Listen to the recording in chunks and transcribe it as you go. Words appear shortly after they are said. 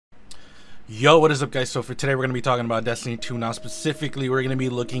Yo, what is up, guys? So for today, we're going to be talking about Destiny 2. Now, specifically, we're going to be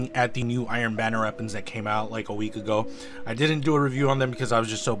looking at the new Iron Banner weapons that came out like a week ago. I didn't do a review on them because I was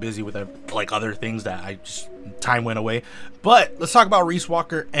just so busy with like other things that time went away. But let's talk about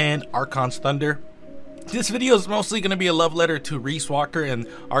Riiswalker and Archon's Thunder. This video is mostly going to be a love letter to Riiswalker, and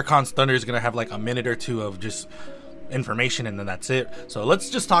Archon's Thunder is going to have like a minute or two of just information, and then that's it. So let's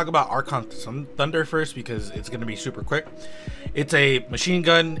just talk about Archon's Thunder first because it's going to be super quick. It's a machine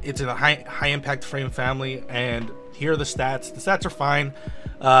gun. It's in a high impact frame family, and here are the stats. The stats are fine.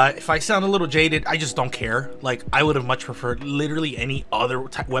 If I sound a little jaded, I just don't care. Like, I would have much preferred literally any other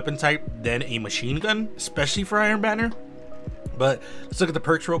weapon type than a machine gun, especially for Iron Banner. But let's look at the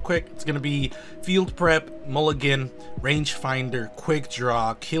perks real quick. It's going to be Field Prep, Mulligan, Rangefinder, Quick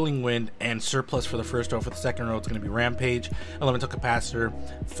Draw, Killing Wind, and Surplus for the first row. For the second row, it's going to be Rampage, Elemental Capacitor,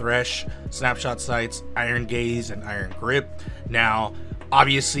 Thresh, Snapshot Sights, Iron Gaze, and Iron Grip. Now,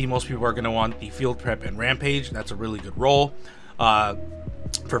 obviously, most people are going to want the Field Prep and Rampage. That's a really good roll.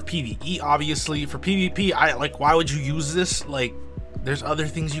 For PvE, obviously. For PvP, why would you use this? Like, there's other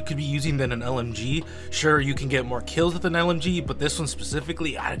things you could be using than an LMG. Sure, you can get more kills with an LMG, but this one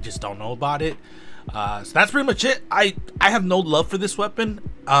specifically, I just don't know about it. So that's pretty much it. I have no love for this weapon.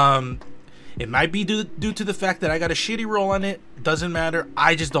 It might be due to the fact that I got a shitty roll on it. Doesn't matter.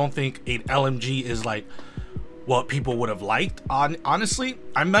 I just don't think an LMG is like what people would have liked. Honestly,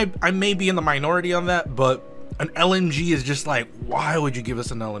 I may be in the minority on that, but an LMG is just like, why would you give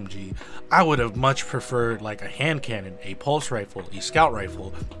us an LMG? I would have much preferred like a hand cannon, a pulse rifle, a scout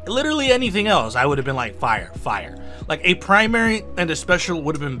rifle, literally anything else. I would have been like fire. Like a primary and a special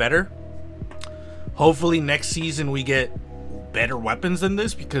would have been better. Hopefully next season we get better weapons than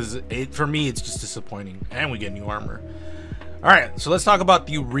this, because for me it's just disappointing, and we get new armor. Alright, so let's talk about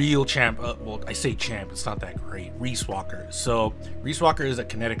the real champ. Well, I say champ, it's not that great. Riiswalker. So, Riiswalker is a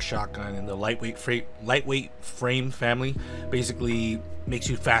kinetic shotgun in the lightweight frame family. Basically, makes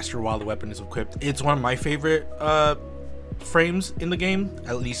you faster while the weapon is equipped. It's one of my favorite frames in the game,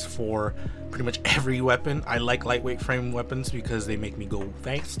 at least for pretty much every weapon. I like lightweight frame weapons because they make me go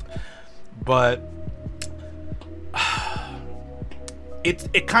fast. But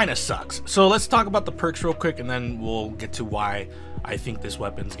it kind of sucks. So let's talk about the perks real quick, and then we'll get to why I think this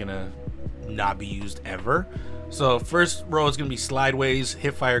weapon's gonna not be used ever. So first row is gonna be Slideways,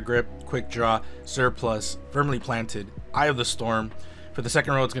 Hipfire Grip, Quick Draw, Surplus, Firmly Planted, Eye of the Storm. For the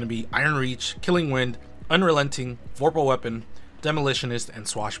second row, it's gonna be Iron Reach, Killing Wind, Unrelenting, Vorpal Weapon, Demolitionist, and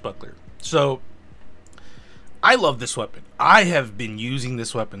Swashbuckler. So I love this weapon. I have been using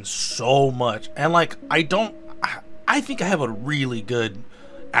this weapon so much, and like I think I have a really good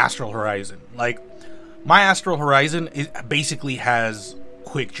Astral Horizon. Like, my Astral Horizon basically has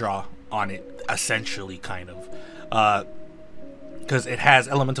Quick Draw on it, essentially, kind of. Because it has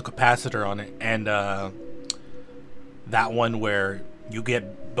Elemental Capacitor on it, and that one where you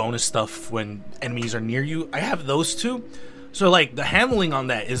get bonus stuff when enemies are near you. I have those two. So, like, the handling on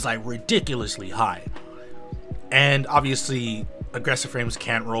that is, like, ridiculously high. And, obviously, aggressive frames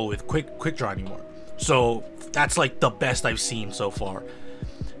can't roll with Quick Draw anymore. So that's like the best I've seen so far.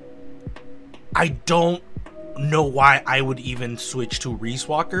 I don't know why I would even switch to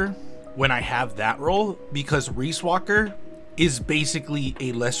Riiswalker when I have that role, because Riiswalker is basically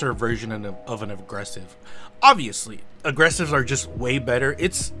a lesser version of an aggressive. Obviously, aggressives are just way better.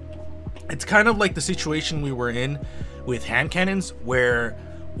 It's kind of like the situation we were in with hand cannons, where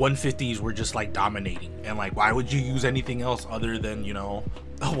 150s were just like dominating, and like, why would you use anything else other than, you know,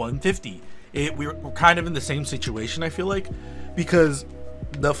 a 150? We're kind of in the same situation, I feel like, because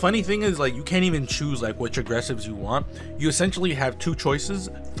the funny thing is, like, you can't even choose like which aggressives you want. You essentially have two choices,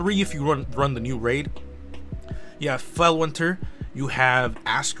 three if you run the new raid. You have Fellwinter, you have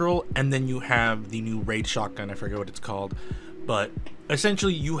Astral, and then you have the new raid shotgun. I forget what it's called, but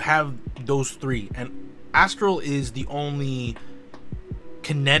essentially you have those three, and Astral is the only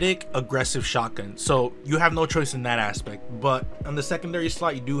kinetic aggressive shotgun, so you have no choice in that aspect. But on the secondary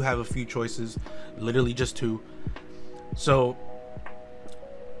slot, you do have a few choices, literally just two. So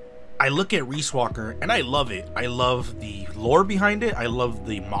I look at Riiswalker and I love it. I love the lore behind it. I love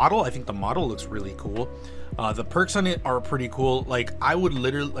the model. I think the model looks really cool. The perks on it are pretty cool. Like, I would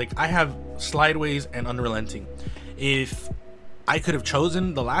literally, like, I have Slideways and Unrelenting. If I could have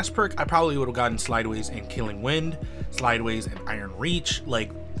chosen the last perk, I probably would have gotten Slideways and Killing Wind, Slideways and Iron Reach.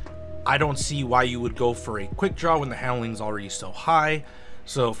 Like, I don't see why you would go for a Quick Draw when the handling's already so high.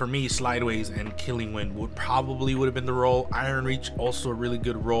 So for me, Slideways and Killing Wind would have been the role. Iron Reach, also a really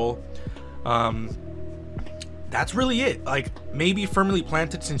good role. That's really it. Like, maybe Firmly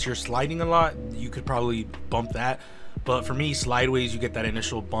Planted, since you're sliding a lot, you could probably bump that. But for me, slideways, you get that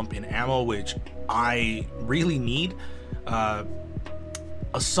initial bump in ammo, which I really need.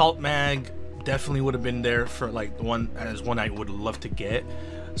 Assault mag definitely would have been there for like one I would love to get.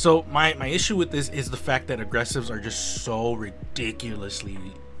 So my issue with this is the fact that aggressives are just so ridiculously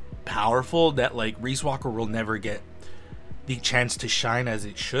powerful that like Riiswalker will never get the chance to shine as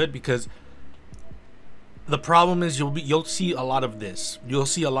it should, because the problem is you'll see a lot of this. You'll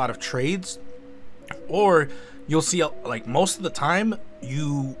see a lot of trades, or you'll see like most of the time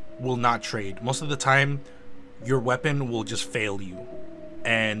you will not trade. Most of the time your weapon will just fail you,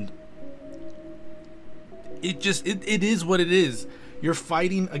 and it is what it is. You're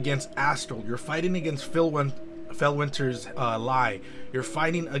fighting against Astral, you're fighting against Fellwinter's Lie, you're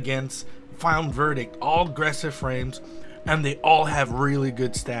fighting against Found Verdict, all aggressive frames, and they all have really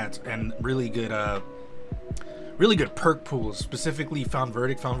good stats and really good perk pools. Specifically Found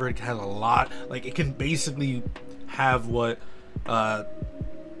Verdict has a lot. Like, it can basically have what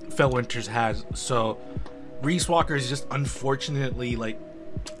Fellwinter's has. So Riiswalker is just unfortunately like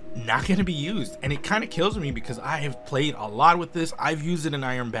not gonna be used, and it kind of kills me because I have played a lot with this. I've used it in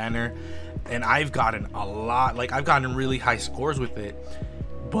Iron Banner and I've gotten a lot, like I've gotten really high scores with it.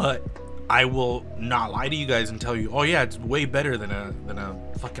 But I will not lie to you guys and tell you, oh yeah, it's way better than a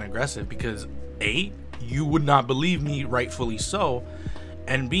fucking aggressive, because A, you would not believe me, rightfully so,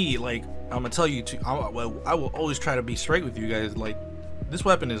 and B, like I'm gonna tell you I will always try to be straight with you guys. Like, this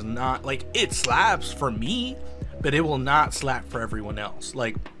weapon is not, like, it slaps for me, but it will not slap for everyone else.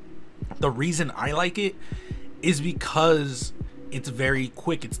 Like, the reason I like it is because it's very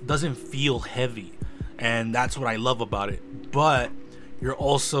quick. It doesn't feel heavy, and that's what I love about it. But you're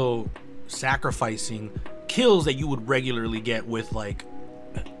also sacrificing kills that you would regularly get with like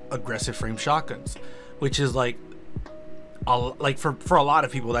aggressive frame shotguns, which is like for a lot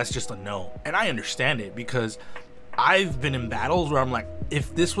of people that's just a no, and I understand it, because I've been in battles where I'm like,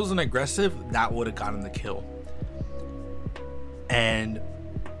 if this was an aggressive, that would have gotten the kill. And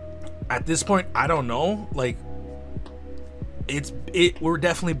at this point, I don't know, like we're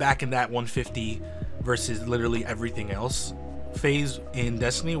definitely back in that 150 versus literally everything else phase in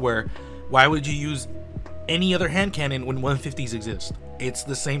Destiny, where why would you use any other hand cannon when 150s exist? It's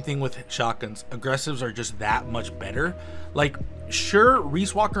the same thing with shotguns. Aggressives are just that much better. Like, sure,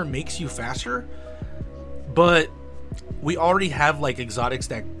 Riiswalker makes you faster, but we already have like exotics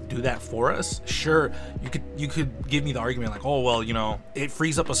that do that for us. Sure, you could give me the argument like, oh well, you know, it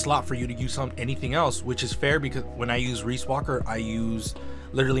frees up a slot for you to use anything else, which is fair, because when I use Riiswalker, I use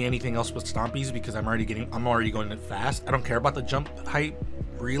literally anything else but stompies, because I'm already going fast. I don't care about the jump height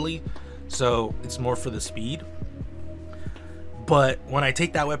really, so it's more for the speed. But when I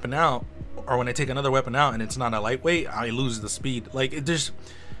take that weapon out, or when I take another weapon out and it's not a lightweight, I lose the speed. Like,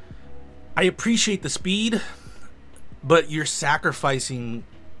 I appreciate the speed, but you're sacrificing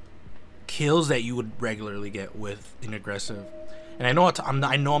kills that you would regularly get with an aggressive. And I know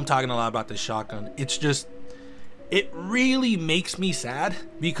I'm talking a lot about this shotgun. It's just, it really makes me sad,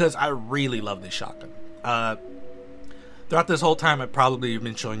 because I really love this shotgun. Throughout this whole time, I've probably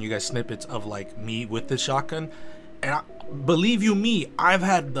been showing you guys snippets of like me with this shotgun, and believe you me, I've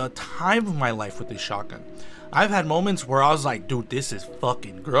had the time of my life with this shotgun. I've had moments where I was like, dude, this is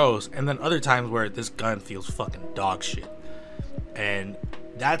fucking gross, and then other times where this gun feels fucking dog shit. And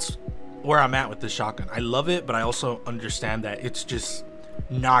that's where I'm at with this shotgun. I love it, but I also understand that it's just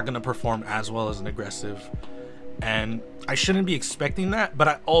not gonna perform as well as an aggressive, and I shouldn't be expecting that, but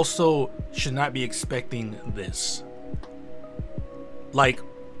I also should not be expecting this. Like,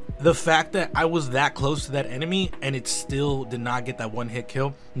 the fact that I was that close to that enemy and it still did not get that one hit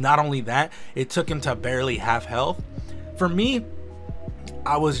kill. Not only that, it took him to barely half health. For me,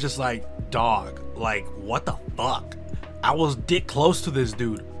 I was just like, dog, like, what the fuck? I was dick close to this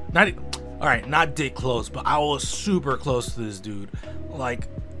dude. Alright, not dick close, but I was super close to this dude. Like,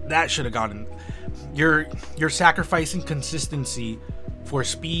 that should have gone in. You're sacrificing consistency for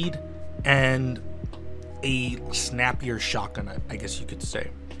speed and a snappier shotgun, I guess you could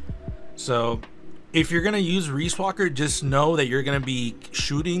say. So if you're gonna use Riiswalker, just know that you're gonna be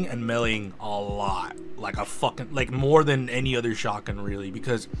shooting and meleeing a lot, like a fucking, like more than any other shotgun really,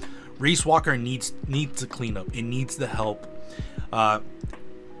 because Riiswalker needs to clean up. It needs the help.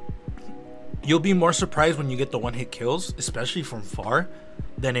 You'll be more surprised when you get the one-hit kills, especially from far,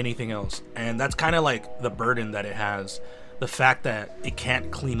 than anything else. And that's kind of like the burden that it has. The fact that it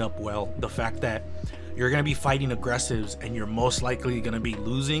can't clean up well. The fact that you're going to be fighting aggressives and you're most likely going to be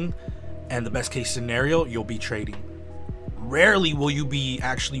losing. And the best case scenario, you'll be trading. Rarely will you be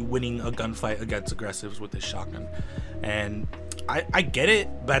actually winning a gunfight against aggressives with this shotgun. And I get it,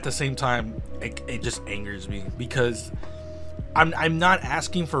 but at the same time, it just angers me because I'm not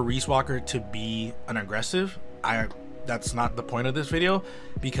asking for Riiswalker to be an aggressive. That's not the point of this video,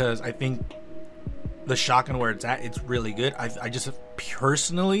 because I think the shotgun where it's at, it's really good. I just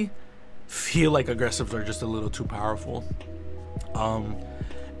personally feel like aggressives are just a little too powerful.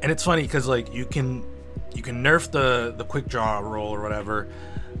 And it's funny because like you can nerf the quick draw roll or whatever,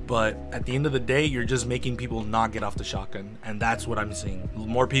 but at the end of the day, you're just making people not get off the shotgun, and that's what I'm seeing.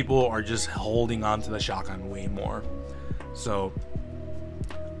 More people are just holding on to the shotgun way more. So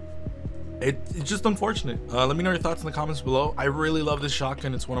it's just unfortunate. Let me know your thoughts in the comments below. I really love this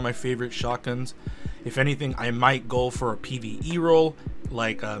shotgun. It's one of my favorite shotguns. If anything, I might go for a PvE roll,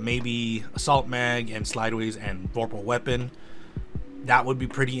 like maybe assault mag and slideways and vorpal weapon. That would be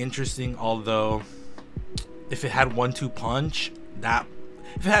pretty interesting. Although if it had 1-2 punch,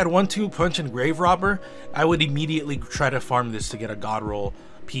 if it had 1-2 punch and grave robber, I would immediately try to farm this to get a god roll,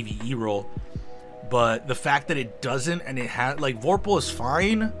 PvE roll. But the fact that it doesn't, and it had like vorpal is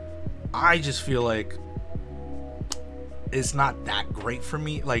fine, I just feel like it's not that great for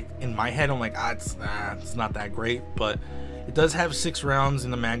me. Like in my head, I'm like, it's not that great, but it does have 6 rounds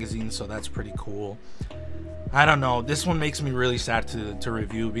in the magazine, so that's pretty cool. I don't know, this one makes me really sad to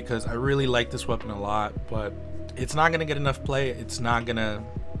review because I really like this weapon a lot, but it's not gonna get enough play. It's not gonna.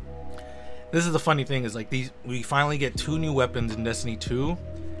 This is the funny thing, is like we finally get 2 new weapons in Destiny 2,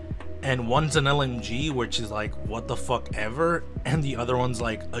 and one's an LMG, which is like what the fuck ever, and the other one's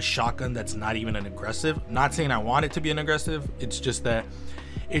like a shotgun that's not even an aggressive. Not saying I want it to be an aggressive, it's just that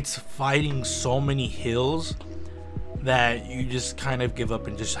it's fighting so many hills that you just kind of give up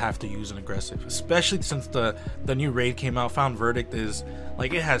and just have to use an aggressive, especially since the new raid came out. Found Verdict is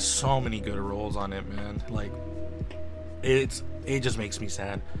like, it has so many good rolls on it, man. Like it just makes me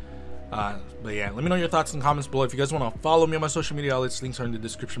sad. But yeah, let me know your thoughts in the comments below. If you guys want to follow me on my social media outlets, links are in the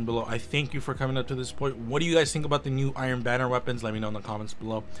description below. I thank you for coming up to this point. What do you guys think about the new Iron Banner weapons? Let me know in the comments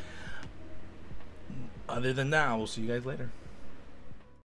below. Other than that, we'll see you guys later.